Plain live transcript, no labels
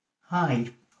Hi,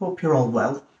 hope you're all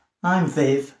well. I'm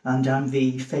Viv and I'm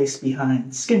the face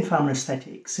behind Skin Farmer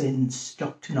Aesthetics in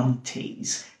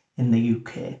Stockton-on-Tees in the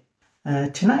UK.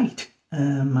 Tonight,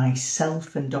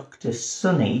 myself and Dr.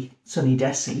 Sunny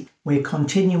Desi, we're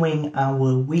continuing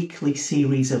our weekly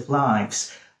series of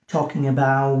lives talking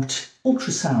about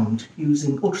ultrasound,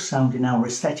 using ultrasound in our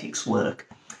aesthetics work.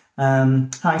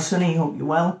 Hi Sunny, hope you're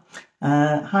well.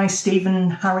 Hi Stephen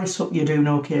Harris, hope you're doing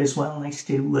okay as well. Nice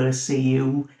to see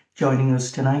you joining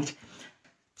us tonight.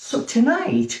 So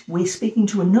tonight we're speaking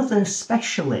to another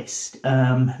specialist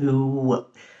who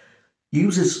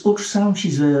uses ultrasound.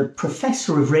 She's a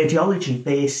professor of radiology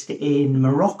based in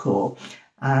Morocco,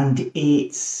 and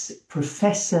it's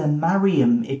Professor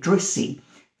Mariam Idrissi,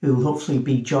 who will hopefully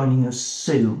be joining us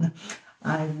soon.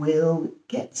 I will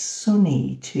get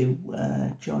Sunny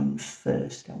to join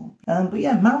first. But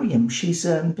yeah, Mariam, she's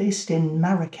based in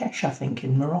Marrakesh, I think,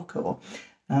 in Morocco.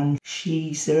 And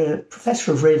she's a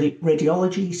professor of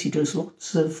radiology. She does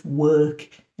lots of work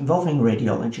involving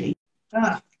radiology.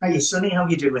 Hiya, Sunny. How are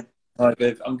you doing? Hi,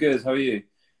 Viv. I'm good. How are you?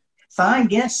 Fine,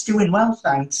 yes, doing well,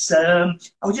 thanks. I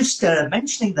was just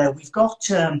mentioning there, we've got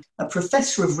a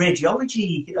professor of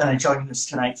radiology joining us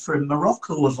tonight from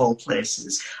Morocco, of all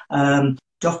places,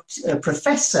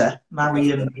 Professor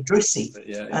Mariam Idrissi.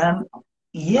 Yeah,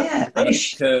 yeah.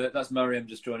 Yeah, That's Mariam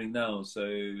just joining now.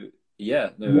 So yeah,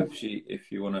 no,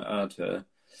 if you want to add her.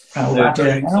 I'll No, add her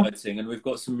very now. exciting, and we've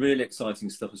got some really exciting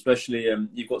stuff. Especially,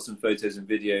 you've got some photos and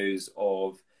videos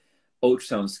of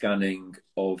ultrasound scanning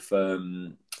of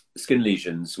skin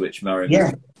lesions, which Mariam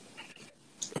has. Yeah.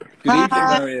 Good evening,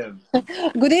 Hi. Mariam.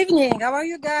 Good evening. How are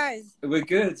you guys? We're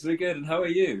good. We're good. And how are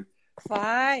you?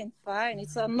 Fine, fine.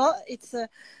 It's a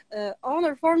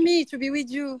honor for me to be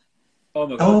with you. Oh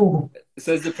my God. Oh,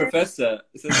 Says the professor.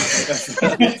 Says the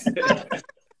professor.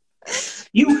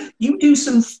 you do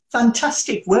some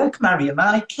fantastic work, Mariam.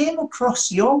 I came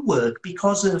across your work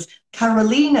because of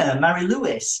Carolina Mary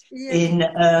Lewis Yes,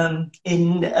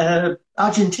 in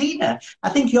Argentina. I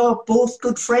think you're both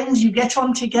good friends. You get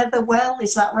on together well.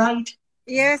 Is that right?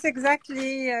 yes,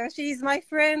 exactly. She's my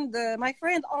friend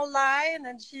online,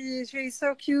 and she's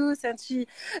so cute.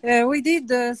 And we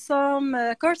did some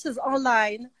courses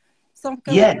online, some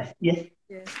courses. Yeah, yeah.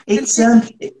 Yes.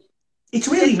 And It's it's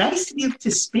really nice to be able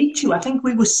to speak to you. I think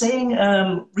we were saying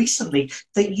recently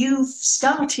that you've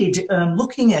started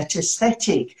looking at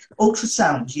aesthetic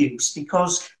ultrasound use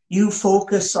because you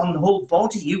focus on the whole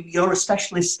body. You're a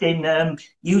specialist in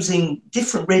using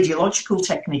different radiological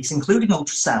techniques, including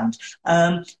ultrasound.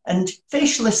 And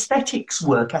facial aesthetics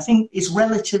work, I think, is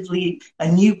relatively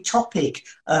a new topic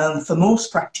for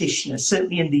most practitioners,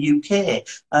 certainly in the UK.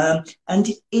 And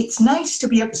it's nice to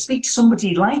be able to speak to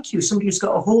somebody like you, somebody who's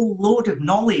got a whole load of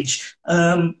knowledge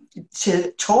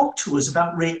to talk to us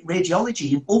about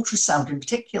radiology and ultrasound in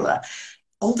particular.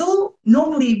 Although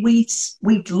normally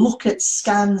we'd look at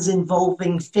scans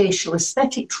involving facial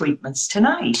aesthetic treatments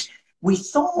tonight, we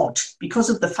thought, because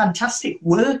of the fantastic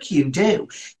work you do,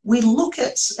 we look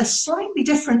at a slightly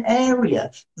different area,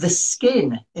 the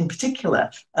skin in particular.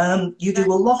 You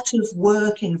do a lot of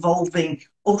work involving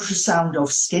ultrasound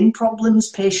of skin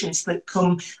problems, patients that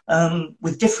come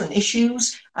with different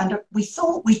issues. And we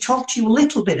thought we'd talk to you a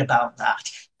little bit about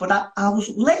that. But I'll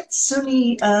let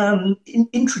Sunny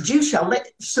introduce you. I'll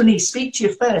let Sunny speak to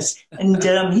you first, and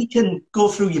he can go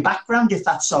through your background if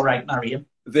that's all right, Mariam.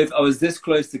 Viv, I was this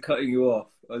close to cutting you off.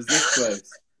 I was this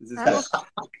close.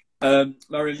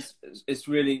 Mariam, it's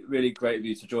really, really great of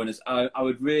you to join us. I'm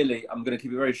going to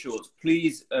keep it very short.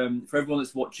 Please, for everyone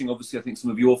that's watching, obviously, I think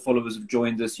some of your followers have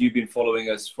joined us. You've been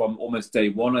following us from almost day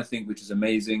one, I think, which is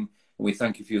amazing. And we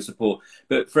thank you for your support.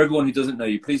 But for everyone who doesn't know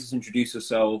you, please just introduce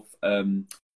yourself,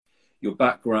 your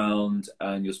background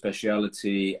and your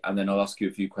speciality, and then I'll ask you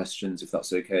a few questions if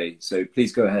that's okay. So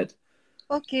please go ahead.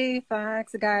 Okay,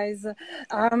 thanks, guys.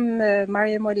 I'm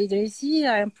Mariam Idrissi.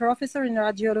 I'm professor in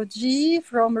radiology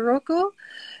from Morocco.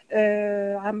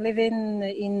 I'm living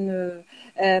in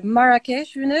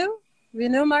Marrakesh. We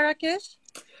know Marrakesh.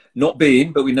 Not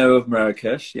been, but we know of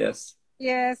Marrakesh. Yes.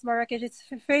 Yes, Marrakesh. It's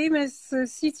a famous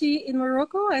city in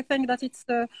Morocco. I think that it's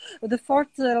the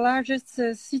fourth largest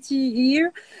city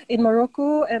here in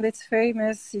Morocco, and it's a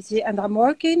famous city. And I'm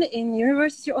working in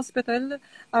University Hospital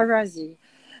Al Razi.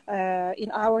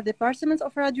 In our department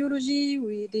of radiology,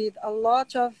 we did a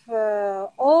lot of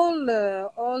all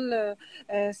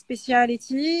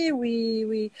specialty.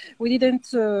 We didn't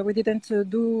do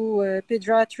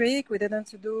pediatric. We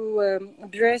didn't do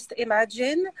breast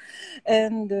imaging,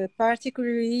 and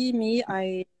particularly me,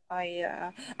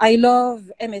 I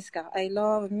love MSK. I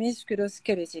love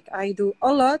musculoskeletic. I do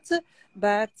a lot,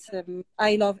 but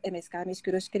I love MSK,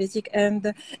 musculoskeletic,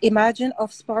 and imagine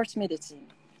of sports medicine.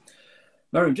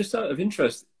 Mariam, just out of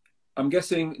interest, I'm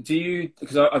guessing,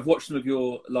 because I've watched some of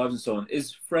your lives and so on,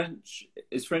 is French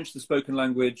the spoken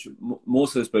language, more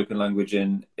so spoken language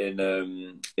in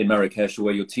Marrakesh, or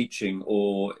where you're teaching,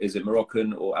 or is it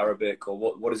Moroccan or Arabic, or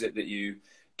what is it that you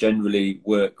generally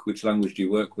work? Which language do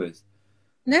you work with?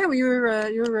 No,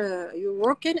 you're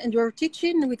working and you're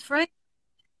teaching with French.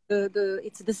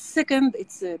 It's the second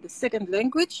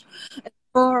language.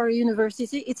 For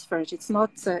university, it's French. It's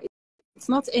not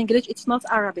English. It's not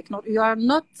Arabic. You are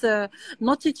not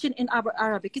teaching in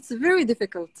Arabic. It's very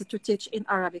difficult to teach in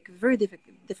Arabic. Very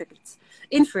difficult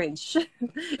in French.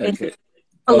 Okay.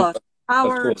 A lot.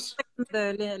 Of course.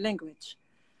 Second language.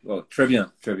 Well, très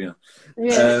bien, très bien.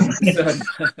 Yeah.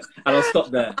 And I'll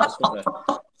stop there.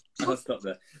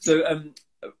 So,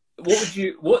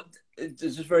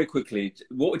 just very quickly,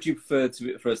 what would you prefer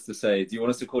for us to say? Do you want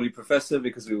us to call you Professor,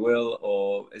 because we will,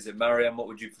 or is it Mariam? What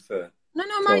would you prefer? No,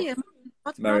 Mariam.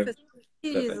 Not Mariam. Professor. He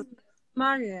is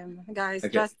Mariam, guys.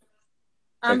 Okay.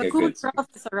 I'm a cool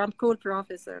professor. I'm cool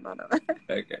professor. No.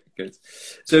 Okay, good.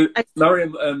 So,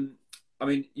 Mariam, I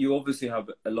mean, you obviously have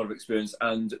a lot of experience,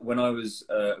 and when I was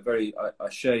I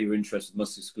share your interest with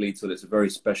musculoskeletal. It's a very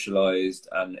specialized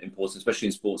and important, especially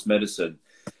in sports medicine.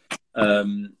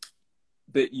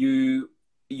 But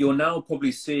you're now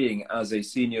probably seeing, as a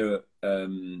senior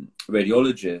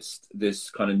radiologist,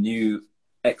 this kind of new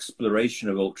exploration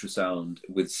of ultrasound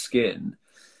with skin.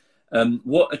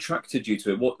 What attracted you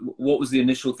to it? What was the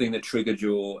initial thing that triggered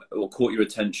or caught your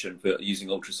attention for using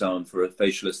ultrasound for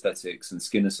facial aesthetics and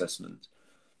skin assessment?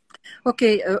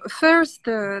 Okay, first,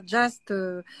 I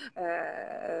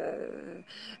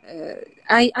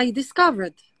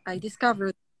discovered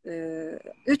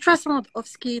ultrasound of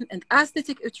skin and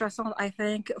aesthetic ultrasound, I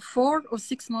think 4 or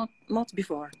 6 months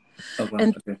before. Oh, wow.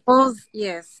 And Okay. because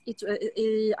yes,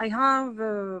 I have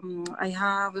a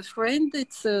friend.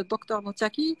 It's Dr.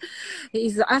 Motaki.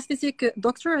 He's an aesthetic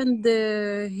doctor, and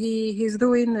he's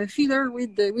doing a filler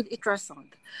with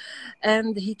ultrasound.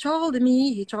 And he told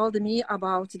me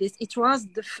about this. It was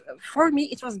for me.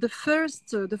 It was the first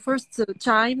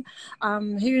time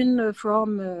I'm hearing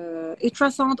from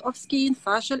ultrasound of skin,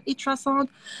 facial ultrasound,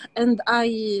 and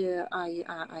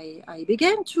I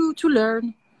began to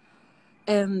learn.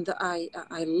 And I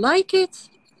like it,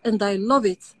 and I love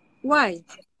it. Why?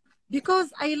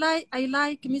 Because I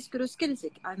like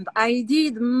musculoskeletic, and I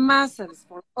did muscles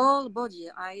for all body.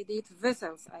 I did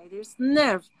vessels. I did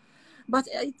nerve, but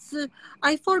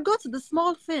I forgot the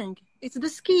small thing. It's the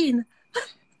skin.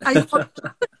 I think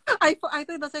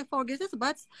that I forget it,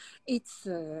 but it's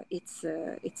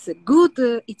a good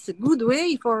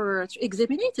way for to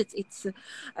examine it. It's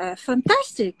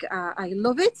fantastic. I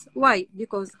love it. Why?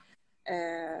 Because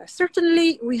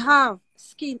certainly we have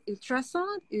skin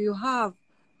ultrasound, you have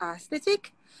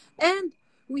aesthetic, and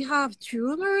we have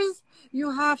tumors,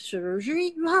 you have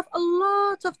surgery, you have a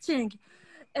lot of things.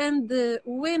 And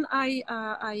when I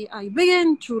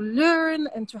began to learn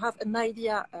and to have an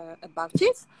idea about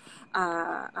it,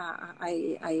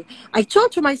 I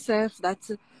thought to myself that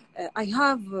I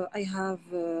have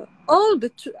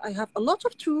a lot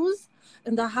of tools,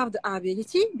 and I have the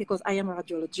ability, because I am a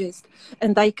radiologist,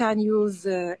 and I can use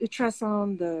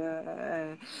ultrasound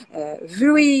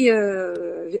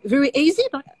very easy.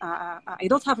 I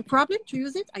don't have a problem to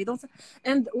use it.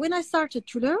 And when I started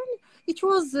to learn, it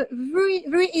was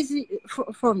very easy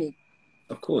for me.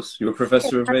 Of course, you're a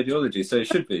professor of radiology, so it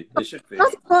should be. It should be.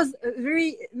 Of course,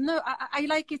 I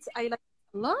like it. I like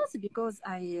a lot, because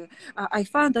I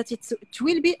found that it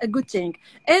will be a good thing,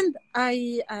 and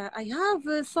I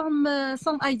have some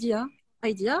idea.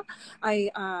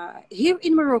 Here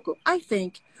in Morocco, I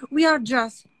think we are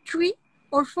just 3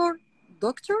 or 4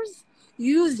 doctors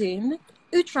using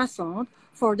ultrasound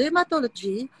for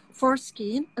dermatology, for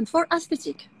skin, and for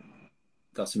aesthetic.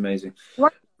 That's amazing.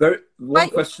 One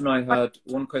question Mariam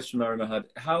had: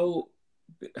 how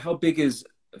big is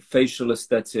facial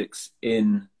aesthetics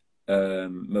in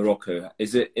Morocco?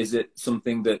 Is it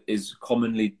something that is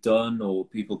commonly done, or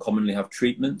people commonly have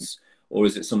treatments, or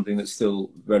is it something that's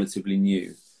still relatively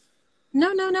new?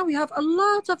 No. We have a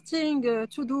lot of things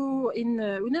to do in.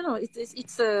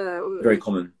 It's very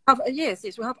common. Yes.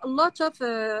 We have a lot of.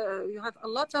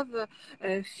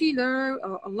 Filler,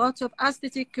 a lot of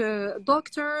aesthetic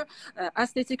doctor,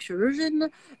 aesthetic surgeon,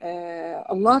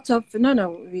 a lot of.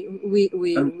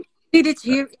 We did it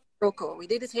here in Morocco. We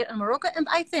did it here in Morocco, and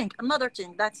I think another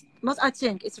thing that's not. I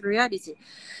think it's reality.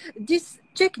 This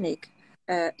technique,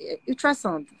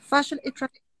 ultrasound, facial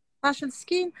ultrasound, facial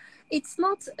skin, it's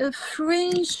not a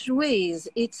French ways.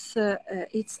 It's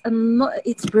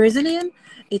Brazilian,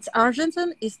 it's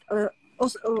Argentine, it's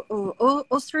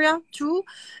Austria too,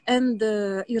 and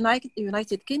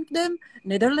United Kingdom,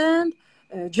 Netherlands,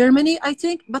 Germany, I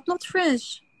think, but not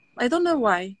French. I don't know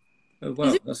why. Oh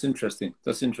wow, that's interesting.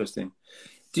 That's interesting.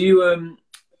 Do you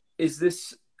is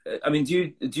this? I mean,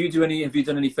 do you do any? Have you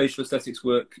done any facial aesthetics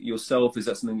work yourself? Is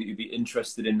that something that you'd be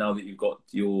interested in now that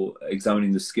you're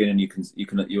examining the skin and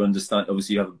you understand?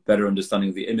 Obviously, you have a better understanding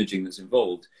of the imaging that's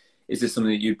involved. Is this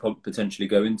something that you'd potentially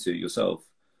go into yourself?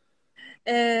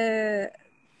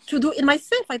 To do it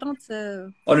myself, I don't.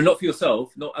 Oh no, not for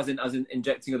yourself. Not as in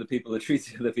injecting other people or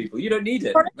treating other people. You don't need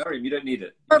it, Mariam. You don't need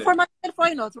it. For myself,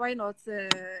 why not? Why not?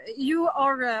 You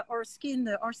or skin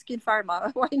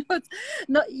pharma. Why not?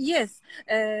 No, yes.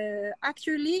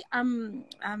 Actually, I'm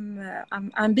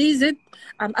busy.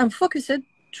 I'm focused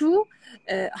to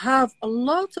have a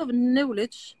lot of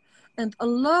knowledge and a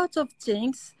lot of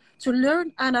things to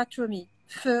learn anatomy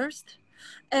first,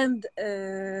 and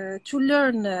to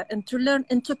learn and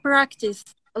to practice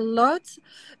a lot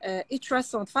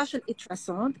ultrasound, facial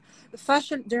ultrasound,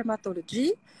 facial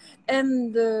dermatology,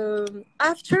 and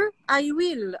after I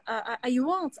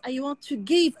want to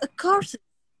give a course.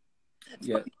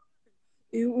 Yeah.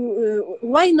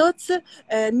 Why not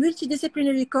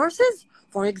multidisciplinary courses?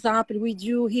 For example, we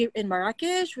do here in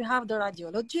Marrakesh, we have the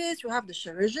radiologist, we have the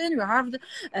surgeon, we have the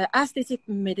aesthetic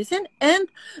medicine, and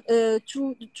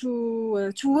to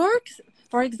work.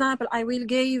 For example, I will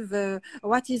give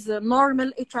what is a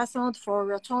normal ultrasound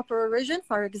for a temporal region,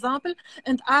 for example,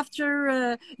 and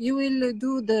after you will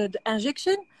do the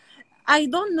injection. I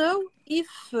don't know if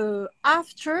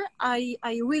after I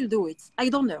will do it. I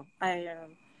don't know.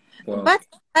 Wow. But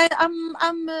I'm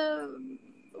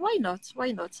why not?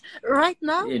 Why not? Right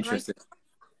now. Interesting.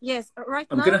 Yes, right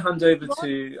now. I'm going to hand over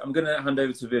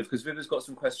to Viv, because Viv has got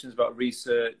some questions about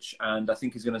research, and I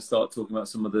think he's going to start talking about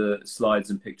some of the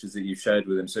slides and pictures that you've shared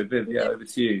with him. So Viv, yeah, over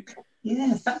to you.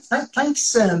 Yeah,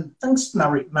 thanks,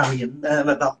 Mariam,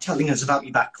 about telling us about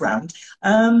your background.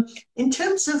 In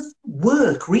terms of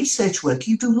research work,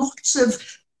 you do lots of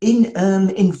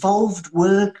involved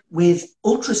work with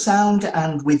ultrasound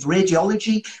and with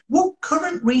radiology. What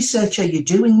current research are you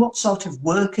doing? What sort of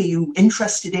work are you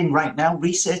interested in right now,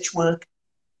 research work?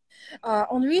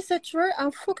 On research work,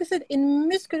 I'm focused in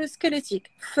musculoskeletal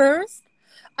first.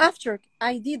 After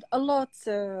I did a lot,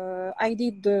 I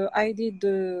did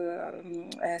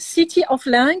CT of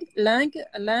lung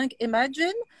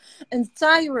imaging, and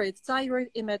thyroid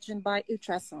imaging by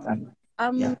ultrasound.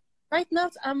 Yeah. Right now,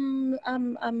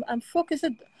 I'm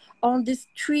focused on these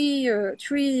three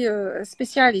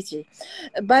specialty,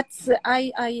 but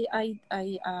I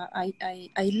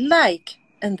like,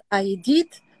 and I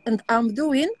did, and I'm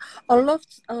doing a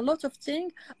lot of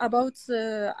things about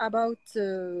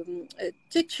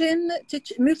teaching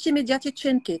multimedia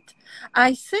teaching kit.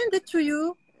 I sent it to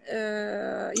you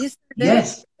yesterday.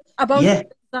 Yes. About. Yeah.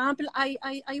 Example,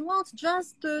 I want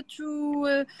just to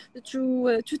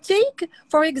take,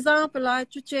 for example,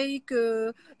 to take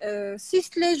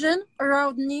cyst lesion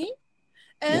around knee,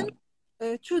 and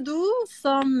to do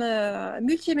some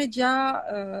multimedia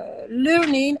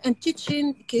learning and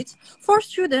teaching kits for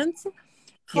students,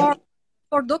 for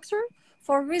doctor,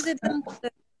 for resident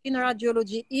in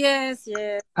radiology. Yes.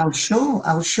 I'll show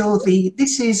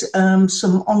this is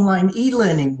some online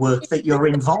e-learning work that you're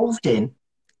involved in.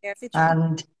 Yes,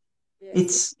 and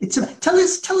it's tell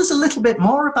us a little bit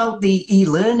more about the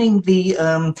e-learning, the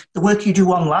work you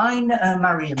do online,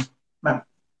 Mariam.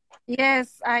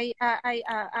 Yes, I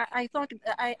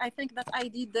think that I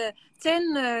did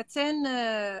 10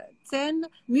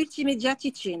 multimedia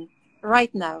teaching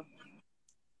right now.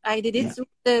 I did it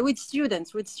with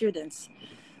students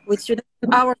in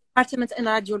our department in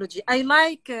radiology. I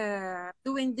like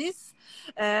doing this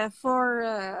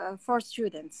for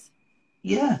students.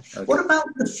 Yeah. Okay. What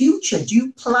about the future? Do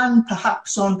you plan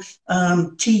perhaps on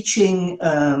teaching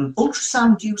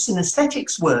ultrasound use in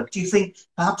aesthetics work? Do you think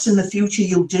perhaps in the future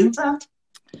you'll do that?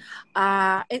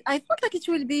 I thought like it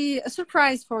will be a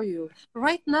surprise for you.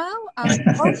 Right now, I'm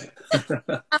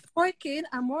working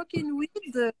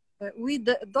with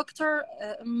Dr.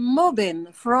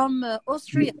 Mobin from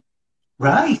Austria.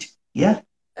 Right. Yeah.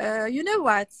 You know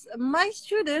what? My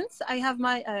students, I have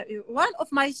my one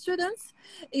of my students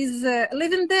is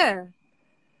living there,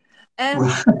 and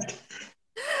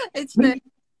it's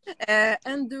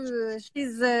and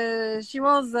she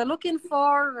was looking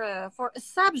for a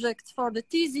subject for the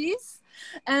thesis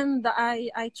and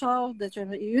I told that,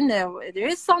 you know, there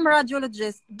is some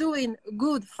radiologists doing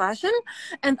good fashion,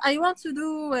 and I want to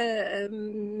do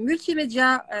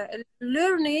multimedia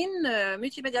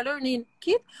learning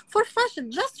kit for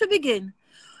fashion, just to begin.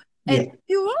 And if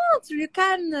you want, you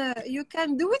can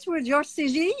do it with your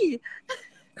CGE.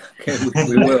 Okay,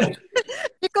 we will.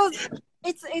 Because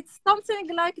it's something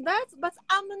like that, but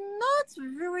I'm not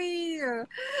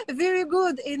very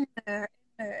good in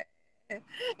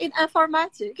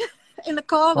informatics, in the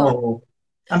color. Oh,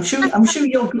 I'm sure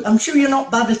you're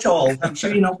not bad at all. I'm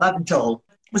sure you're not bad at all.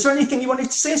 Was there anything you wanted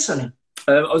to say, Sonny?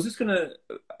 I was just gonna.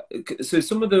 So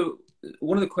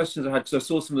one of the questions I had, because I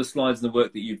saw some of the slides and the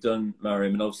work that you've done,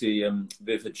 Mariam, and obviously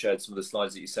Viv had shared some of the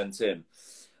slides that you sent in.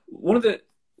 What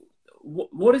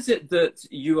is it that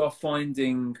you are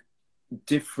finding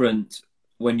different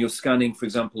when you're scanning, for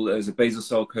example, as a basal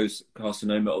cell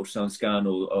carcinoma ultrasound scan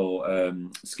or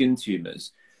skin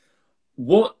tumors?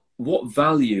 What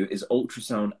value is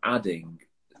ultrasound adding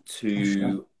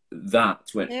to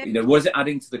that? When, you know, what is it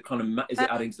adding to the kind of, is it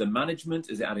adding to the management?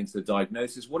 Is it adding to the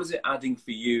diagnosis? What is it adding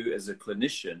for you as a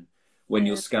clinician when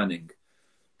you're scanning?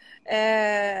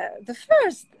 The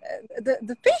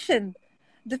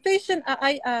patient,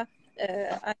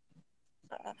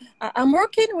 I'm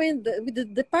working with the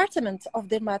department of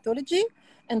dermatology,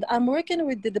 and I'm working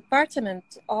with the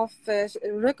department of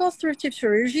reconstructive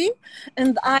chirurgy,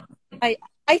 and I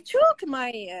took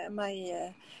my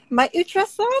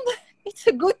ultrasound. It's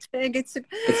a good thing. It's a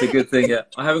good thing. Yeah,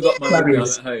 I haven't got my own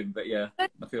at home, but yeah, I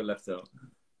feel left out.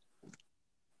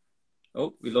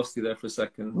 Oh, we lost you there for a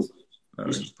second. A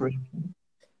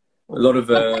lot of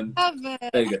there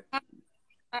you go.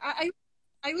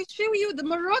 I will show you the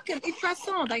Moroccan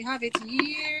ultrasound. I have it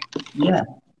here. Yeah.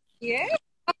 Yeah.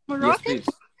 Moroccan, yes,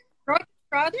 Moroccan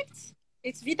products.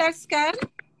 It's VitalScan.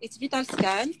 It's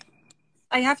VitalScan.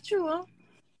 I have two. Huh?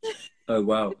 Oh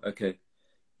wow. Okay.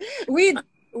 With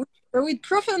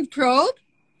profound probe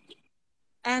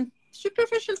and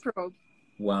superficial probe.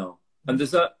 Wow. And is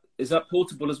that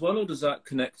portable as well, or does that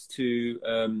connect to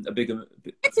a bigger?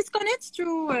 It connects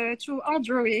to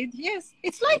Android. Yes,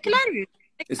 it's like Clarion.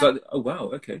 It's like, oh wow,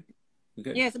 okay.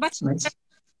 Yes, but nice.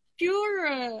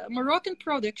 Pure Moroccan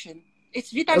production.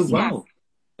 It's VitalScan. Oh wow.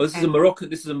 Oh, this is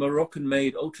a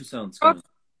Moroccan-made ultrasound scan.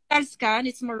 VitalScan.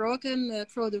 It's Moroccan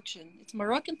production. It's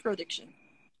Moroccan production.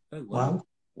 Oh wow.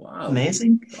 Wow.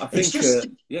 Amazing. I think, it's just...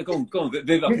 yeah, go on.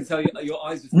 Viv, I can tell you, your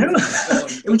eyes are... No,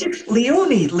 it was just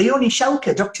Leonie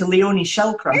Schelker, Dr. Leonie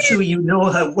Schelker. I'm sure you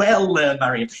know her well,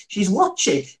 Mariam. She's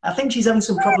watching. I think she's having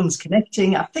some problems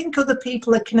connecting. I think other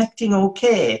people are connecting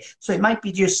okay. So it might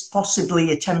be just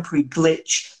possibly a temporary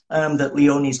glitch that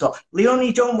Leonie's got.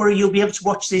 Leonie, don't worry, you'll be able to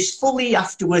watch this fully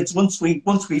afterwards once we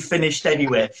finished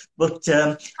anyway. But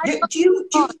do you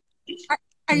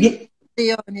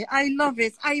Leonie, I love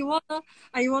it. I wanna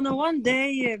one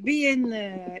day be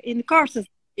in courses,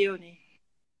 Leonie.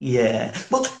 Yeah,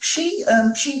 well, she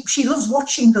loves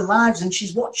watching the lives, and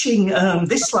she's watching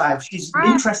this live. She's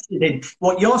interested in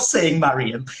what you're saying,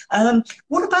 Mariam.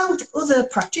 What about other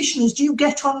practitioners? Do you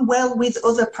get on well with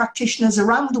other practitioners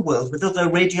around the world, with other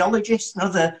radiologists and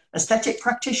other aesthetic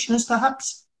practitioners,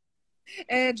 perhaps?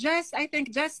 I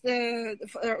think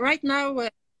right now.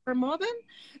 Mobin,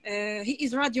 he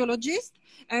is radiologist,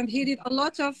 and he did a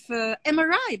lot of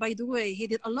MRI. By the way, he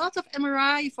did a lot of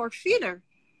MRI for filler.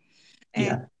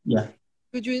 Yeah.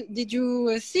 Did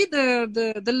you see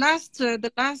the last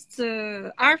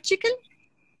article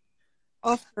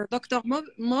of Dr.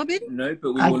 Mobin? No,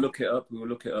 but we will look it up.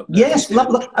 Yes,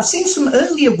 I've seen some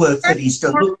earlier work that he's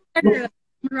done.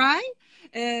 MRI,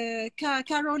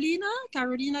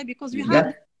 Carolina, because we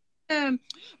have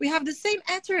the same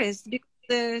interest.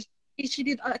 Because she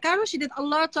did a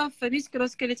lot of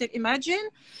musculoskeletal imaging,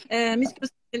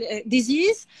 musculoskeletal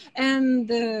disease, and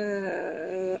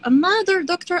another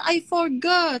doctor I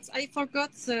forgot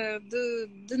the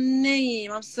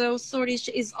name. I'm so sorry.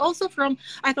 She is also from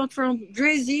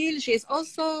Brazil. She is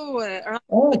also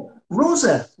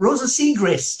Rosa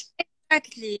Segrist.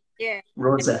 Exactly. Yeah.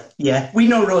 Rosa. Yeah, we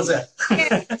know Rosa.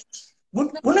 Yeah.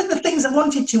 One of the things I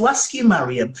wanted to ask you,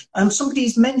 Mariam,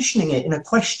 somebody's mentioning it in a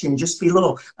question just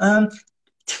below.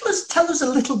 Tell us a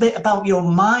little bit about your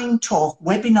Mind Talk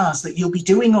webinars that you'll be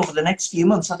doing over the next few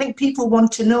months. I think people want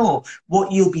to know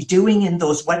what you'll be doing in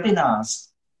those webinars.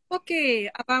 Okay,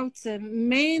 about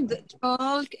Mind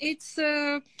Talk, it's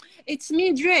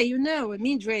Mindray, you know,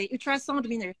 Mindray, ultrasound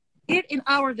Mindray. Here in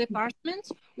our department,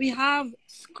 we have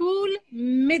School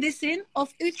Medicine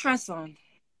of Ultrasound.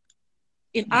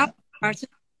 In our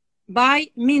by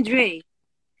Mindray.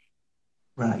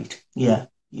 Right. Yeah.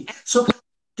 So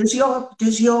does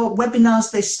your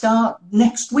webinars, they start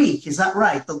next week? Is that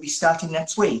right? They'll be starting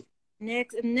next week.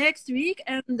 Next week,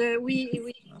 and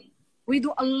we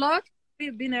do a lot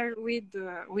webinar with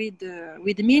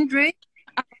Mindre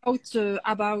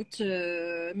about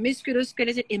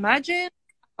musculoskeletal imaging,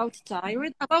 about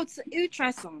thyroid, about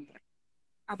ultrasound,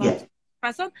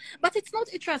 ultrasound. But it's not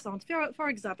ultrasound. For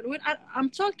example, when I'm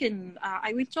talking,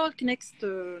 I will talk next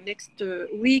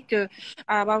week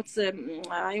about.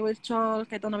 I will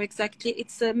talk. I don't know exactly.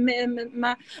 It's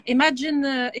imagine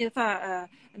if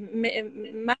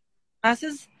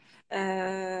masses,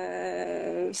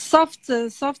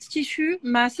 soft tissue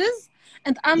masses,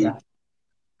 and I'm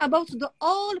about the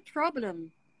all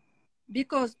problem,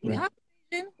 because we have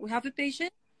a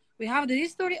patient, we have the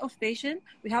history of patient,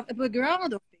 we have a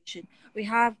background of patient, we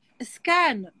have a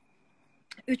scan,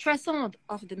 ultrasound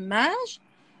of the mass,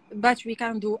 but we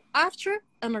can do after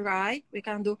MRI, we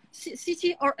can do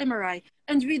CT or MRI,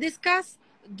 and we discuss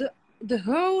the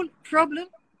whole problem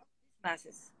of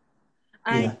masses.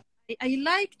 I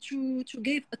like to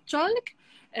give a talk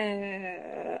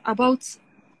about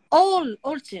all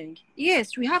things.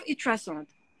 Yes, we have ultrasound,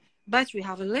 but we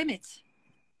have a limit.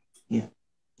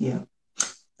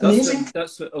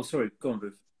 Oh, sorry, go on,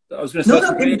 Ruth. I was going to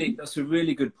say that's a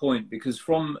really good point, because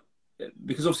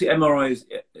obviously MRIs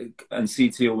and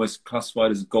CT are almost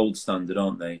classified as gold standard,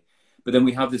 aren't they? But then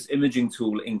we have this imaging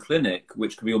tool in clinic,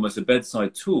 which can be almost a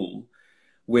bedside tool,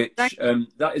 which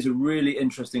that is a really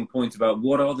interesting point about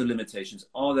what are the limitations.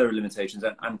 Are there limitations,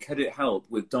 and can it help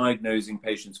with diagnosing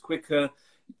patients quicker,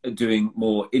 doing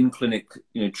more in-clinic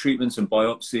treatments and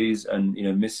biopsies, and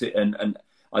and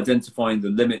identifying the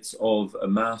limits of a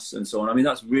mass and so on. I mean,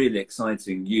 that's really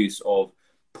exciting use of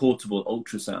portable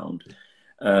ultrasound.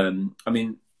 Are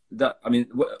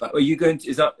you going to,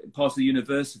 is that part of the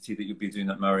university that you'll be doing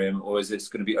that, Mariam, or is this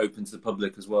going to be open to the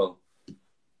public as well?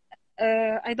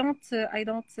 I don't. So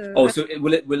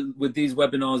will these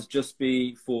webinars just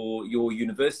be for your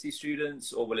university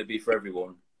students, or will it be for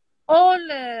everyone?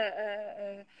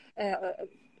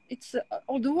 It's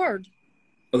all the world.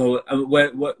 Although,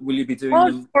 what will you be doing? All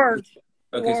the world.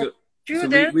 Okay,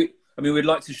 we'd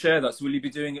like to share that. So will you be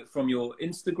doing it from your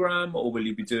Instagram, or will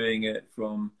you be doing it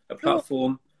from a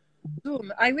platform?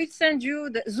 Zoom. I will send you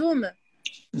the Zoom.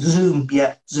 Zoom.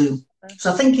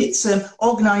 So I think it's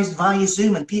organised via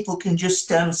Zoom, and people can just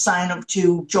sign up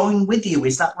to join with you.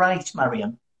 Is that right,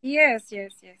 Mariam? Yes.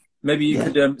 Maybe you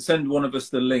could send one of us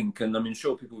the link, and I'm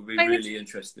sure people will be really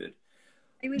interested.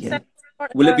 I will send.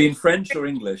 Will it be in French or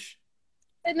English?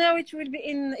 No, it will be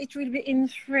in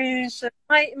French.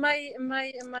 My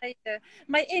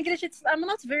English, I'm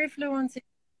not very fluent.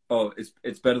 Oh,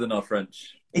 it's better than our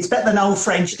French. It's better than our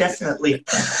French, definitely.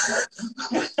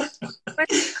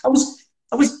 I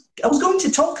was going to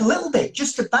talk a little bit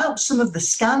just about some of the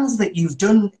scans that you've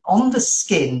done on the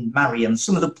skin, Mariam,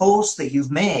 some of the posts that you've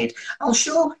made. I'll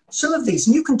show some of these,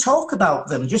 and you can talk about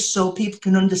them just so people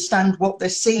can understand what they're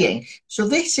seeing. So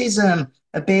this is a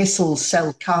basal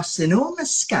cell carcinoma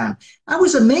scan. I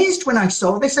was amazed when I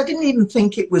saw this. I didn't even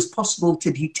think it was possible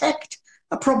to detect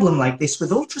a problem like this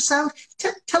with ultrasound.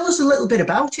 Tell us a little bit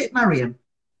about it, Mariam.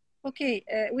 Okay,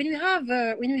 when you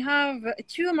have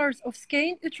tumors of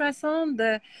skin,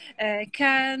 ultrasound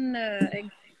can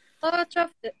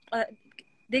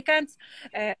they can't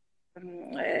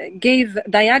give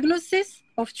diagnosis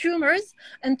of tumors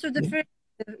and to the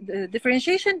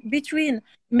differentiation between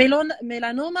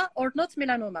melanoma or not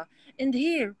melanoma. And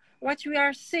here, what we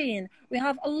are seeing, we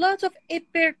have a lot of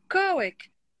hyperchoic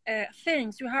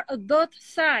things. You have a dot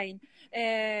sign.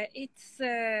 It's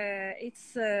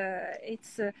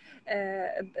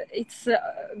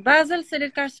basal cell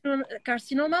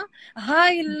carcinoma,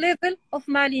 high level of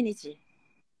malignity.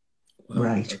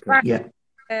 Right. Yeah.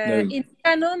 In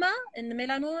melanoma,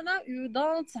 you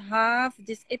don't have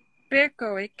this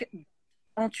hyperchoic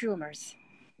on tumors.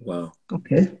 Wow.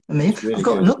 Okay. Amazing. I've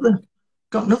got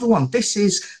another one. This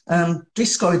is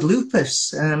discoid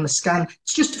lupus scan.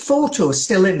 It's just a photo, a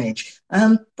still image.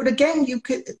 But again,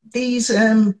 these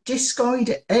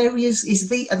discoid areas,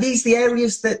 are these the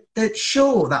areas that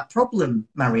show that problem,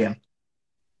 Mariam?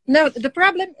 No, the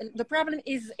problem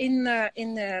is in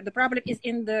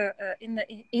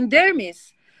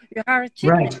dermis. You have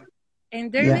thickness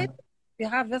in dermis. You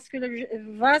have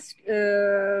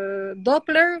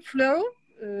Doppler flow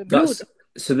blood.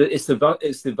 So it's the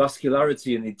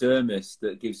vascularity in the dermis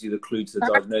that gives you the clue to the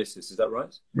diagnosis. Is that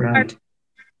right? Right.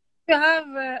 You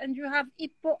have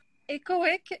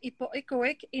hypoechoic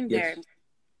in there.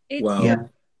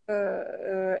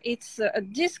 It's a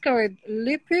discoid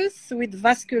lupus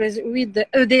with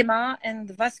edema and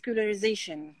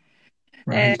vascularization.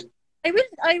 Right. I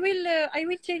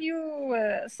will tell you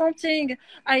something.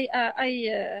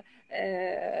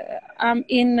 I'm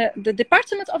in the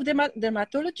department of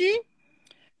dermatology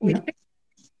with Yeah.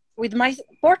 with my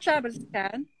portable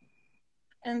scan,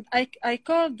 and I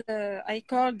called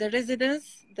the residents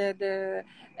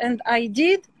and I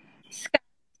did scan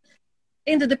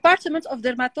in the department of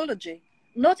dermatology,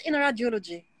 not in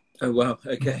radiology. Oh wow.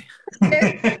 Okay.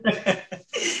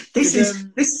 this Did, is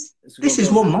this go this on, go is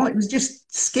on. one more. It was just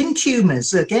skin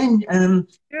tumors again.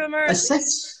 Tumors.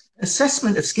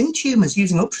 Assessment of skin tumors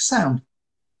using ultrasound.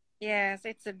 Yes,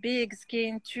 it's a big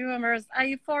skin tumors.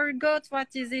 I forgot what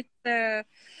is it.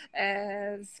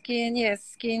 Skin. Yes,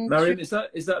 skin. Mariam, is that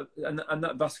and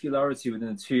that vascularity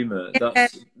within the tumor? Yeah,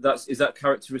 That's is that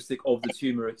characteristic of the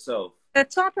tumor itself? the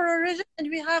temporal region, and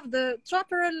we have the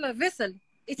temporal vessel.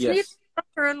 It's near Yes.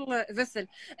 temporal vessel,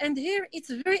 and here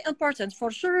it's very important for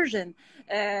surgeon.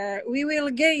 We will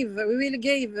give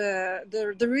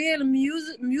the real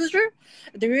measure,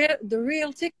 the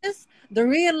real thickness, the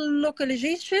real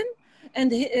localization, and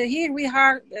here we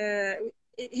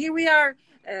are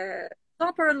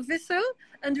temporal vessel,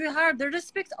 and we have the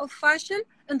respect of fascia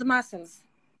and muscles.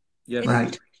 Yes. It's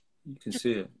Right. You can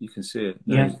see it. You can see it.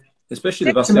 Yeah. No, especially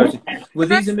the it's vascularity. Were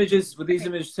these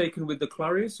images taken with the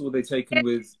Clarius, or were they taken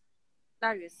with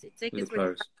Darius. Take the it with.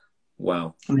 Clarius? Wow.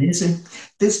 Amazing.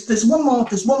 There's one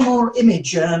more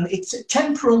image. It's a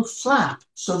temporal flap.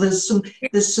 So there's some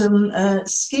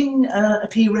skin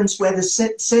appearance where the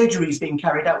surgery is being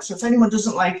carried out. So if anyone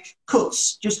doesn't like cuts,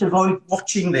 just avoid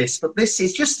watching this. But this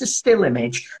is just a still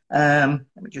image.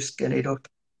 Let me just get it up.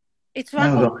 It's There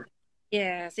one we of go.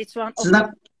 yes, it's one So of that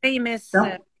famous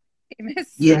famous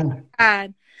yeah.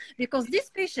 ad, because this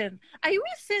patient, I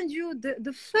will send you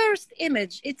the first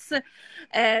image. It's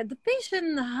the patient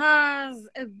has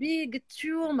a big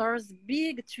tumors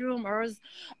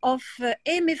of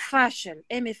hemifascial,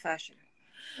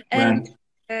 and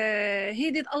Right. he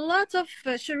did a lot of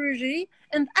surgery,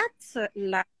 and at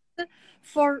last,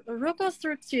 for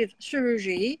reconstructive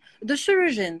surgery, the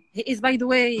surgeon, he is, by the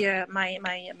way, my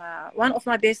one of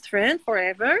my best friend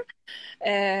forever.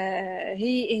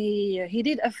 He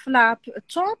did a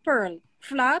temporal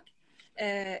flap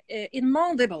in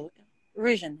mandible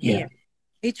region Yeah. here.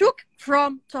 He took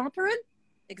from temporal.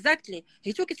 Exactly,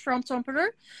 he took it from temporal.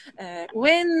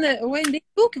 When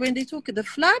they took the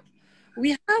flap, we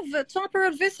have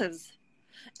temporal vessels,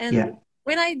 and Yeah.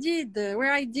 when I did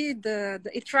where I did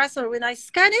the ultrasound, when I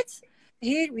scan it,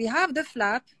 here we have the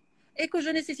flap,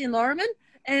 echogenicity normal,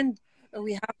 and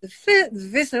we have the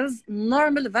vessels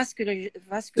normal vascular.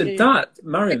 So that,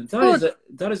 Mariam, Good.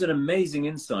 that is an amazing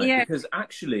insight, Yeah. because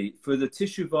actually for the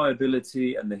tissue viability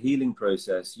and the healing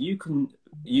process, you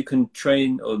can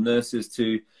train or nurses to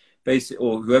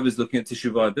or whoever's looking at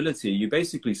tissue viability, you're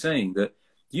basically saying that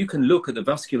you can look at the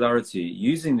vascularity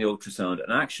using the ultrasound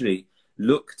and actually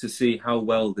look to see how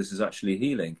well this is actually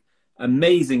healing.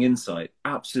 Amazing insight.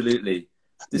 Absolutely.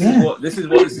 This is what this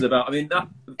is about. I mean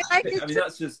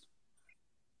that's just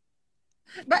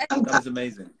But that is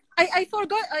amazing. I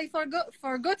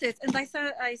forgot it, and I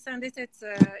sent it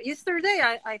yesterday.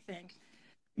 I think.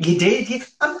 You did.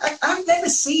 I've never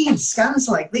seen scans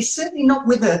like this. Certainly not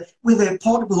with a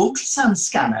portable ultrasound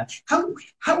scanner.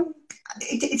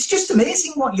 It's just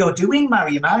amazing what you're doing,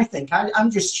 Mariam. I think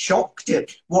I'm just shocked at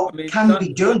what can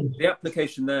be done. The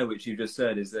application there, which you just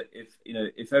said, is that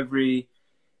if every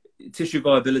tissue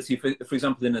viability, for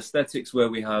example, in aesthetics where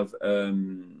we have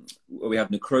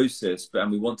necrosis,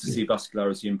 and we want to see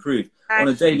vascularity improve on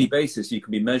a daily basis, you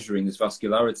can be measuring this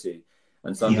vascularity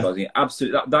and standardizing it.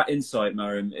 Absolutely, that insight,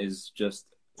 Mariam, is just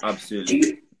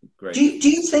absolutely great. Do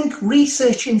you think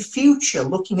research in future,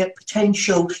 looking at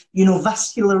potential,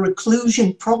 vascular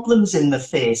occlusion problems in the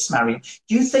face, Mariam?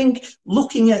 Do you think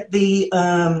looking at the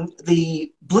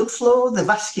blood flow, the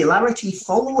vascularity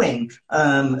following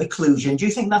occlusion, do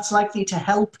you think that's likely to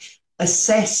help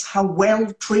assess how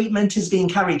well treatment is being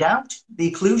carried out? The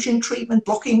occlusion treatment,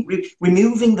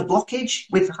 removing the blockage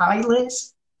with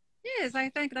Hyalase? Yes, I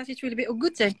think that it will be a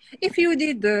good thing if you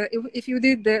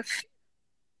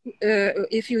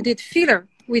did filler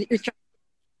with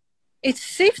it's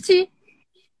safety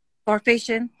for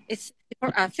patient. It's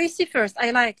for safety first. I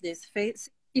like this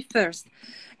safety first,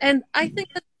 and I think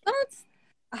that don't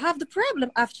have the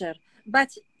problem after.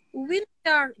 But when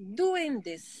we are doing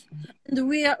this, and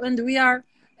we are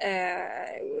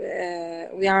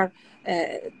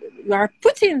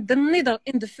putting the needle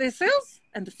in the vessels,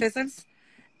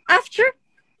 after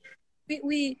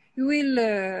we will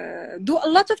do a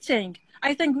lot of things.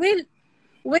 I think when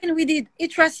we did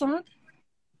ultrasound,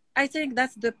 I think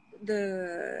that's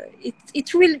we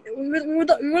will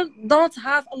don't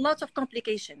have a lot of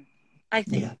complication, I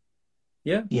think.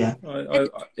 Yeah.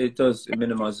 It does. It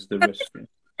minimizes the risk.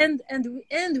 And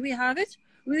we have it.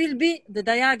 We will be the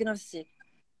diagnostic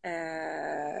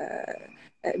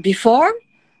before,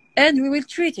 and we will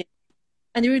treat it,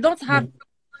 and we don't have.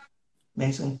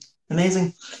 Amazing.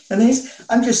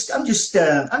 I'm just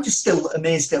still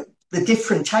amazed at the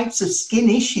different types of skin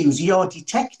issues you're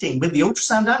detecting with the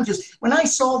ultrasound. When I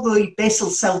saw the basal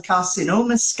cell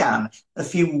carcinoma scan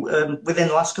within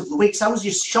the last couple of weeks, I was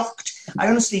just shocked. I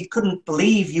honestly couldn't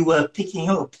believe you were picking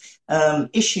up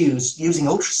issues using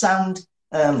ultrasound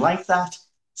like that.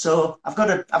 So I've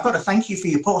got to thank you for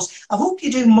your post. I hope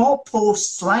you do more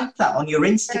posts like that on your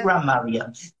Instagram,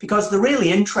 Mariam, because they're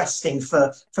really interesting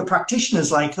for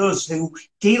practitioners like us who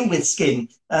deal with skin.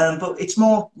 But it's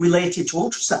more related to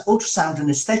ultrasound and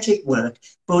aesthetic work.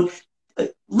 But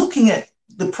looking at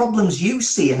the problems you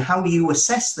see and how you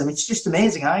assess them, it's just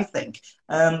amazing, I think.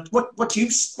 What do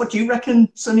you reckon,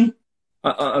 Sunny?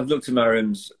 I've looked at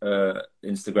Mariam's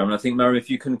Instagram, and I think, Mariam,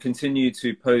 if you can continue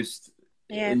to post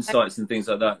insights and things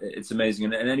like that, it's amazing.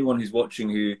 And anyone who's watching,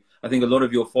 who I think a lot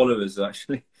of your followers are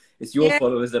actually, it's your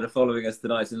followers that are following us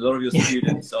tonight, and a lot of your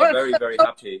students are very, very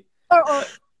happy.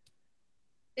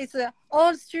 It's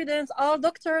all students, all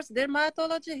doctors,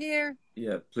 dermatology here.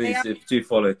 Yeah, please do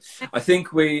follow. I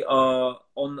think we are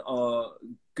on our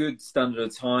good standard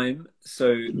of time,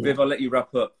 so Viv, I'll let you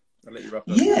wrap up.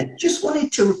 Yeah, just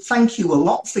wanted to thank you a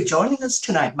lot for joining us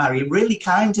tonight, Mariam. Really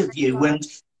kind of you, and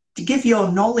to give your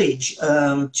knowledge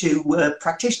to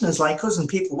practitioners like us and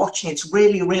people watching. It's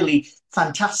really, really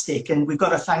fantastic, and we've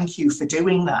got to thank you for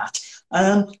doing that.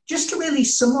 Just to really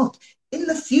sum up, in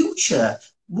the future,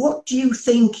 what do you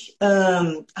think,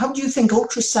 how do you think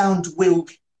ultrasound will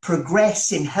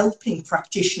progress in helping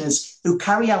practitioners who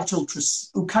carry out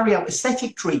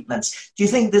aesthetic treatments? Do you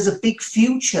think there's a big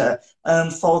future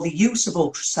for the use of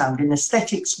ultrasound in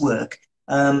aesthetics work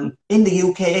in the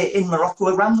UK, in Morocco,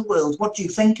 around the world? What do you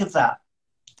think of that?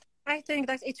 I think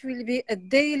that it will be a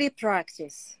daily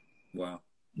practice. Wow.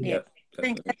 Yeah. I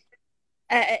think that,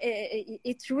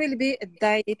 it will be a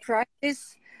daily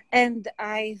practice. And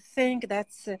I think that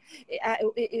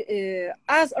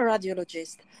as a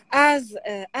radiologist, as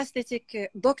aesthetic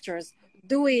doctors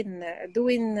doing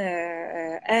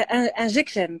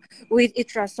injection with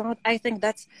ultrasound, I think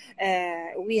that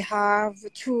we have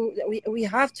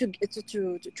to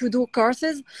do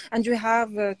courses, and we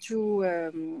have to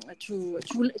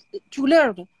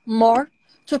learn more,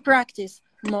 to practice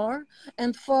more.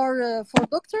 And for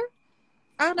doctor,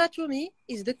 anatomy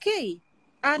is the key.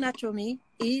 Anatomy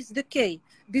is the key.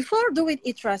 Before doing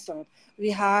ultrasound,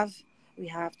 we have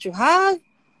to have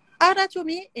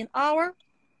anatomy in our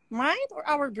mind or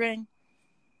our brain.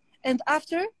 And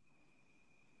after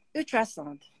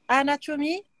ultrasound,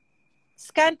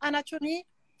 scan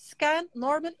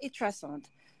normal ultrasound.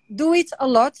 Do it a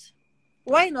lot.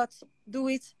 Why not do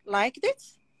it like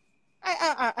this?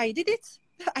 I did it.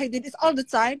 I did it all the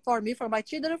time for me, for my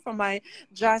children, for my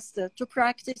to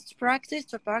practice,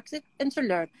 and to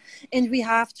learn. And we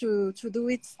have to do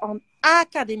it on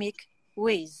academic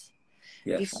ways.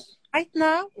 Yes. Right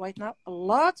now, a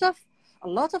lot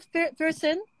of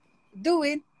person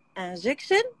doing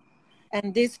injection,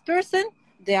 and this person,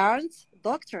 they aren't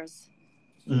doctors.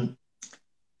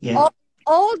 Yeah.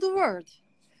 All the world,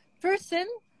 person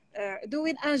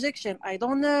doing injection. I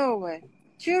don't know,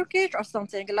 Turkish or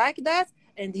something like that.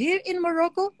 And here in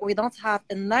Morocco, we don't have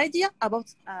an idea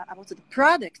about the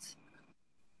product.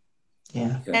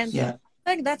 Yeah. And I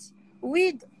think that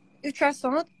with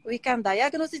ultrasound, we can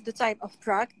diagnose the type of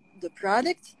the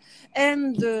product,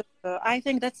 and I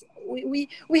think that we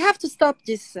have to stop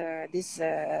this thing.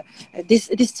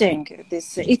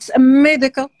 It's a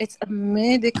medical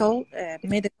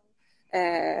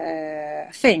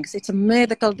things. It's a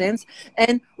medical dance,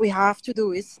 and we have to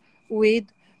do it with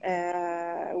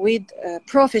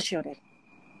professional.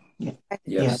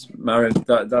 Yes, Mariam,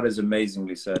 that is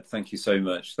amazingly said. Thank you so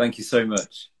much. Thank you so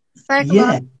much. Thanks a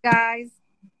lot, guys.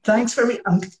 Thanks very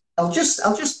much. I'll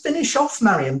just finish off,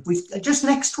 Mariam. Just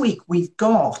next week,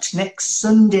 next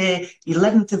Sunday,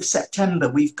 11th of September,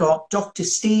 we've got Dr.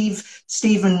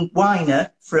 Stephen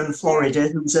Weiner from Florida,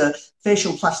 who's a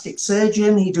facial plastic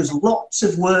surgeon. He does lots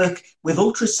of work with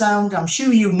ultrasound. I'm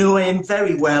sure you know him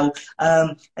very well.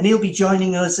 And he'll be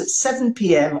joining us at 7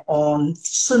 p.m. on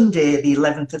Sunday, the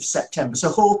 11th of September. So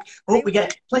hope we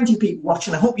get plenty of people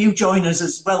watching. I hope you join us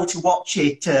as well to watch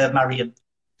it, Mariam.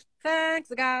 Thanks,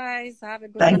 guys. Have a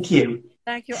good Thank you.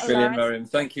 Thank you a lot. Brilliant, Mariam.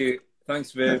 Thank you.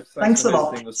 Thanks, Viv. Thanks a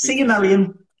lot. See you,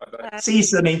 Mariam. Bye-bye. See you,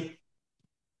 Sunny.